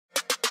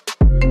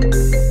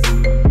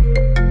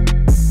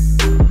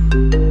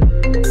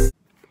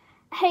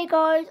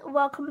guys,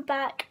 welcome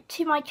back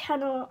to my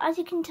channel. As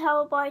you can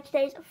tell by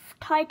today's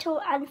title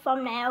and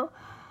thumbnail,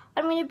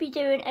 I'm going to be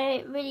doing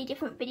a really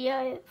different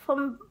video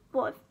from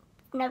what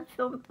I've never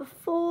filmed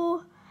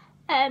before.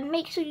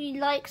 Make sure you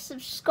like,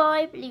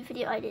 subscribe, leave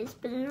video ideas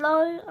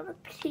below. I'm a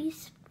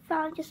police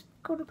fan just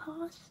gone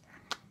past.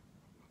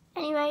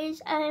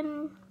 Anyways,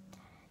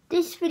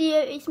 this video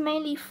is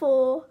mainly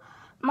for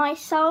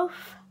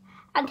myself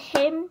and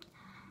him,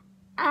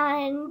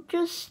 and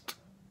just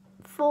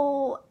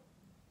for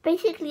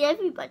basically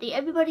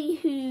everybody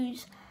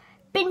who's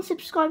been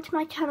subscribed to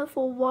my channel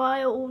for a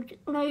while or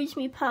knows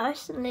me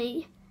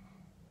personally,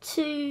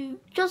 to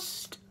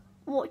just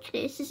watch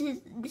this. This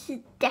is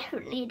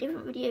definitely a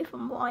different video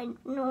from what I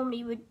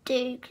normally would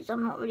do, because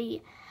I'm not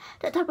really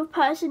that type of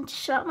person to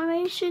show out my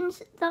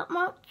emotions that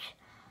much.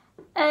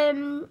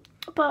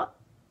 But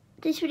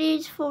this video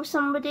is for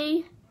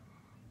somebody.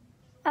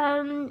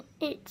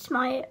 It's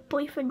my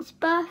boyfriend's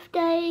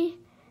birthday.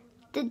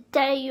 The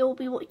day you'll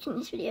be watching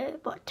this video,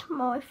 but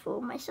tomorrow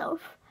for myself.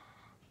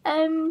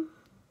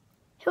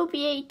 He'll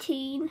be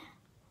 18,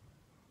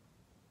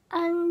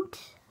 and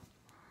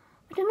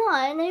I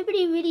don't know,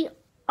 nobody really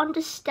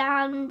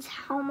understands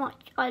how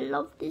much I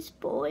love this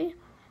boy.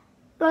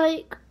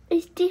 Like,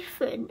 it's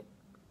different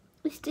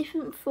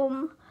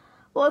from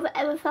what I've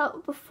ever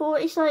felt before.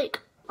 It's like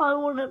I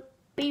want to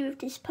be with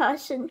this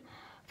person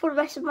for the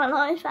rest of my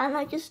life, and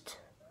I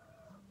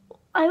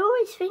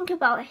always think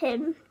about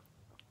him.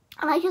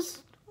 And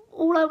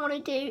all I want to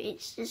do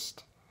is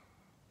just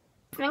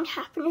bring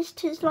happiness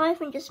to his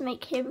life and just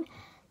make him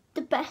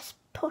the best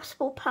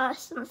possible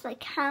person as I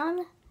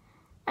can.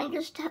 And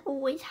just to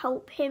always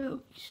help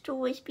him, just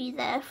always be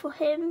there for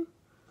him.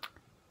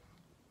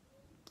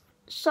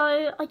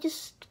 So I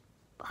just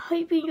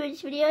hope you enjoyed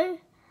this video.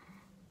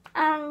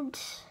 And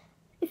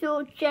if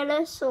you're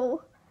jealous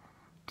or,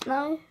 I don't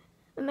know,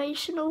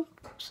 emotional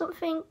or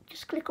something,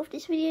 just click off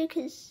this video,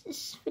 because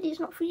this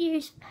video's not for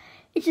you.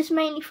 It's just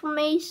mainly for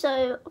me,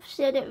 so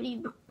obviously I don't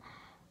really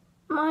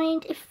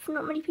mind if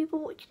not many people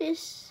watch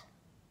this.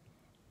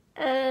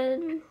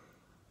 So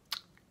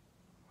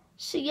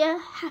yeah,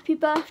 happy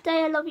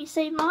birthday, I love you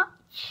so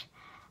much.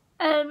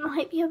 I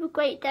hope you have a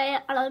great day,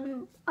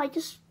 and I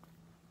just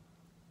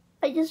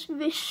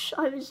wish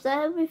I was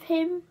there with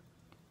him,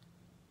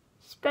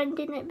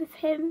 spending it with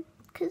him,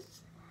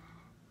 because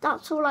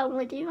that's all I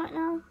want to do right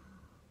now.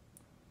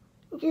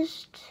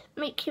 Just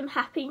make him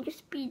happy and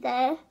just be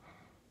there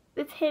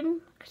with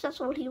him, because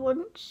that's all he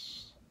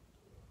wants.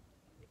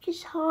 Which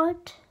is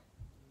hard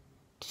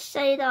to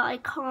say that I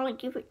can't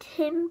give it to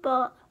him,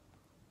 but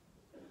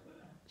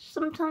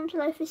sometimes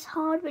life is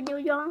hard when you're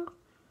young.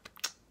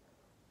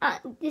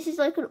 This is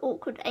like an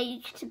awkward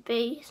age to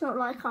be. It's not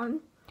like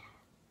I'm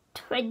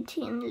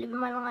 20 and living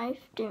my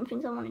life, doing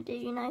things I want to do,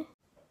 you know.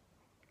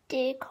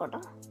 Dear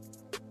Connor,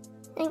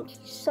 thank you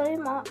so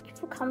much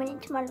for coming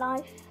into my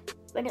life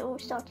when it all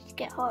started to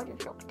get hard with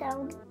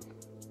lockdown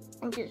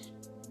and just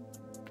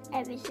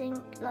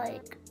everything,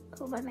 like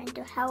all my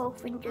mental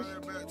health and just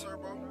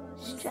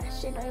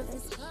stressing over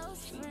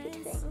stupid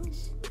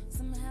things.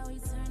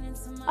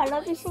 I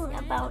love everything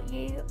about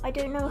you. I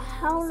don't know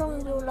how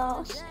long we'll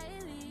last,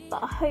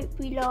 but I hope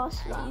we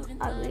last long.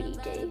 I really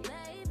do.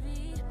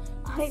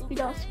 I hope we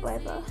last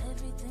forever.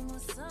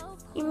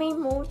 You mean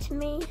more to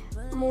me,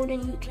 more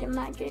than you can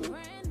imagine.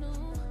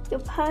 Your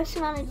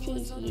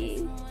personality is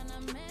you,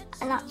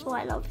 and that's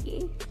why I love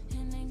you.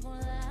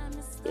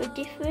 You're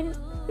different,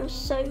 you're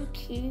so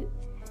cute,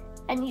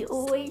 and you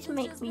always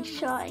make me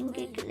shy and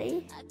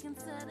giggly.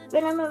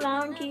 When I'm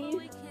around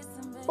you,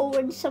 or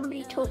when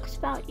somebody talks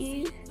about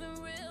you,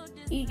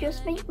 you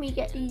just make me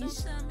get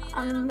these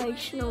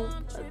unemotional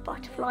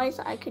butterflies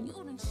that I can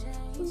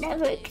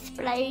never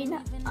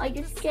explain. I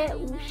just get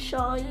all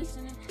shy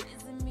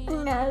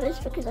and nervous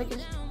because I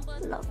just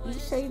love you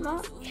so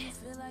much.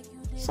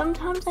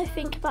 Sometimes I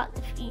think about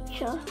the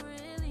future,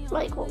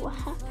 like what will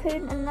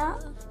happen and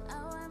that,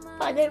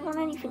 but I don't want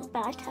anything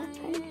bad to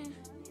happen.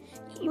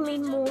 You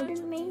mean more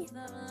than me,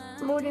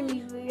 more than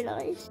you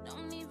realise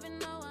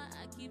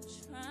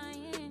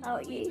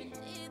about you.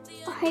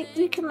 I hope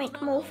you can make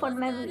more fun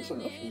memories in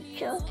the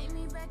future.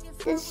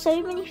 There's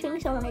so many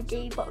things I want to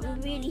do, but we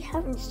really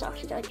haven't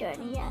started our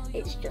journey yet.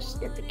 It's just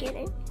the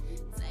beginning.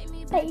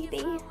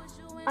 Baby,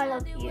 I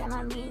love you, and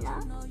I mean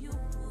that.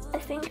 I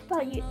think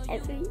about you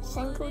every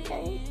single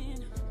day.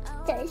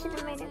 There isn't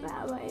a minute that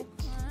I won't.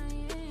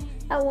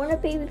 I want to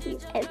be with you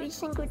every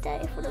single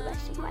day for the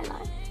rest of my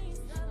life.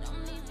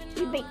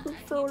 You make me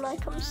feel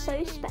like I'm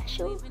so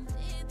special.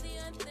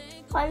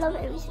 I love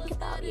everything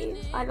about you.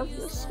 I love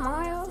your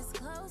smile,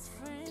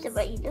 the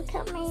way you look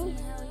at me,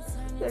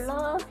 your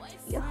laugh,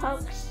 your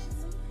hugs,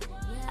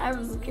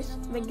 and just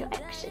when you're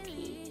extra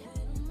cute.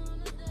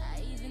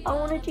 I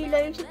want to do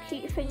loads of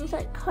cute things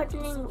like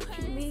cuddling,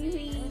 watching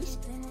movies,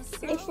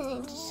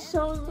 listening to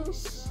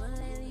songs,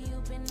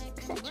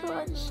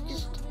 etc. It's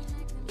just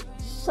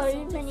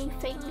so many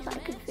things I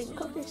could think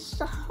of.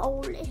 There's a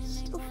whole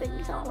list of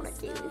things I want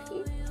to do with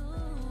you.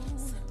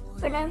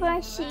 Whenever I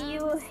see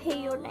you or hear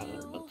your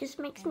name, it just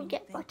makes me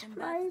get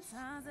butterflies.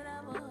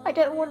 I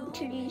don't want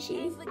to lose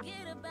you.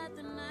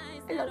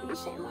 I love you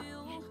so much.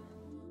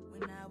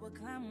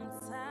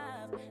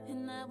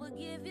 And I would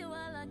give you all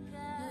I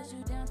got. Put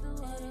you down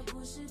through all the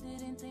bullshit,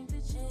 didn't think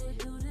that you would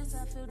do this.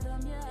 I feel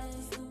dumb, yeah, I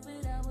was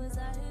stupid. I was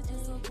out here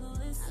just so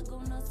clueless. I go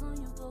nuts when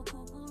you go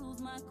cuckoo,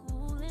 lose my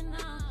cool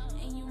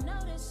and you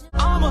know that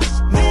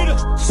shit.